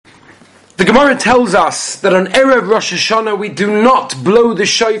The Gemara tells us that on Erev Rosh Hashanah we do not blow the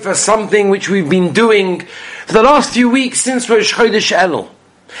shofar, something which we've been doing for the last few weeks since Rosh Chodesh Elul.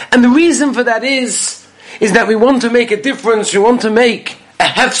 And the reason for that is that we want to make a difference, we want to make a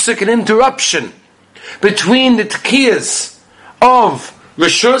hefsek, an interruption between the tkiyas of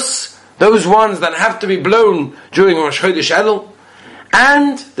Rishus, those ones that have to be blown during Rosh Chodesh Elul,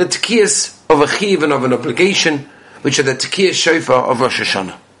 and the tkiyas of a chiv and of an obligation, which are the tkiyas shofar of Rosh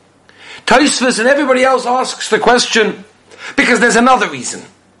Hashanah. Tosfos and everybody else asks the question because there's another reason.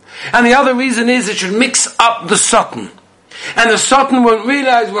 And the other reason is it should mix up the Satan. And the Satan won't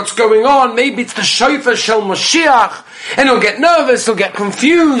realize what's going on. Maybe it's the shofar shel Mashiach, and he'll get nervous, he'll get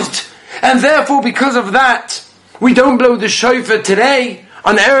confused. And therefore, because of that, we don't blow the shofar today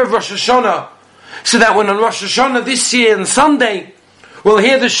on Erev Rosh Hashanah, so that when on Rosh Hashanah this year and Sunday, we'll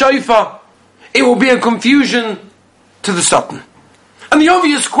hear the shofar, it will be a confusion to the Satan. And the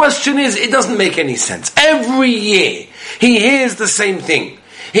obvious question is, it doesn't make any sense. Every year, he hears the same thing.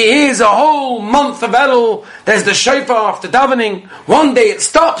 He hears a whole month of Elul, there's the shofar after davening, one day it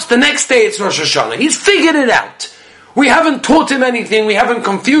stops, the next day it's Rosh Hashanah. He's figured it out. We haven't taught him anything, we haven't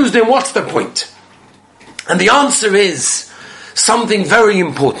confused him, what's the point? And the answer is something very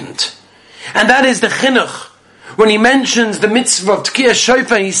important. And that is the chinuch. When he mentions the mitzvah of Tkiyah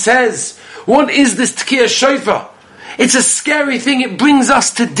Shofar, he says, what is this Tkiyah Shofar? It's a scary thing. It brings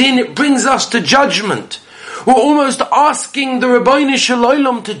us to din. It brings us to judgment. We're almost asking the Rabbeinu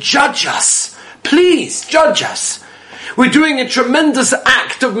Shalom to judge us. Please, judge us. We're doing a tremendous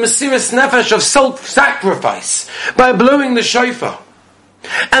act of Mesiras Nefesh, of self-sacrifice, by blowing the shofar.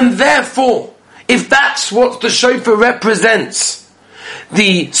 And therefore, if that's what the shofar represents,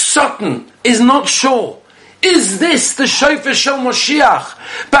 the Satan is not sure. Is this the shofar shel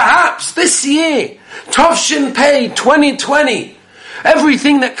Mashiach? Perhaps this year, Tovshin Pei 2020,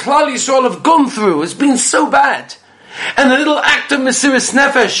 everything that Klal Yisrael have gone through has been so bad. And a little act of Mesiras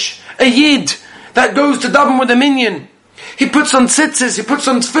Nefesh, a Yid that goes to daven with a minyan, he puts on tzitzis, he puts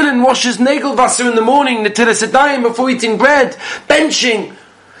on tefillin, washes Nagelwasser in the morning, Netilas Yadayim before eating bread, benching.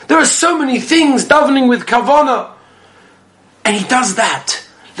 There are so many things, davening with kavanah. And he does that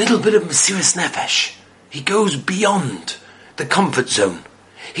little bit of Mesiras Nefesh. He goes beyond the comfort zone.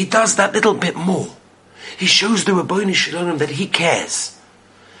 He does that little bit more. He shows the Rabbeinu Shalom that he cares.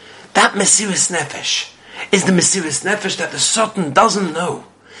 That Mesiras Nefesh is the Mesiras Nefesh that the Satan doesn't know.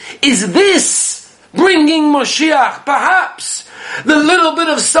 Is this bringing Moshiach? Perhaps the little bit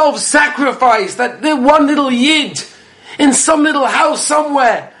of self-sacrifice that the one little Yid in some little house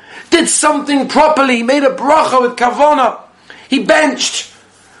somewhere did something properly, made a bracha with kavanah. He benched.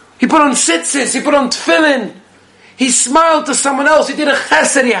 He put on tzitzis. He put on tefillin. He smiled to someone else. He did a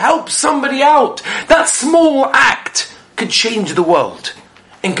chesed. He helped somebody out. That small act could change the world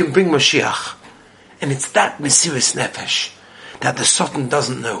and can bring Mashiach. And it's that Mesiras Nefesh that the Satan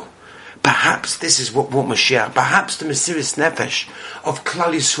doesn't know. Perhaps this is what brought Mashiach. Perhaps the Mesiras Nefesh of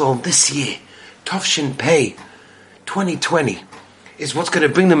Klal Yisrael this year, Tovshin Pei 2020, is what's going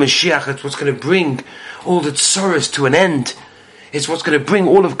to bring the Mashiach. It's what's going to bring all the tzoros to an end. It's what's going to bring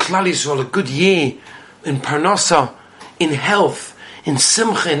all of Klal Yisrael a good year in Parnasa, in health, in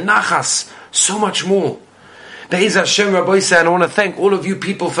Simcha, in Nachas, so much more. Be'ez Hashem, Rabbi Say, and I want to thank all of you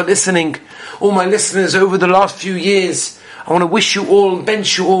people for listening, all my listeners over the last few years. I want to wish you all,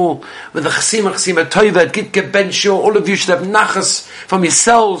 bench you all, with the Chasima Tova, Gitke bench you, all of you should have Nachas from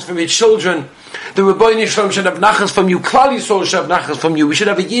yourselves, from your children. The Rabbeinu Shalom should have Nachas from you, Klal Yisrael should have Nachas from you. We should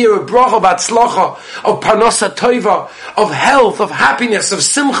have a year of bracha, of atzlacha, of parnasa tova, of health, of happiness, of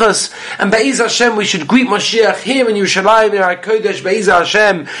simchas. And Be'ez Hashem, we should greet Mashiach here in Yerushalayim, in our Kodesh, Be'ez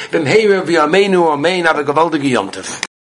Hashem, B'mheira v'yameinu, Amen. Have a gewaldige Yom Tov.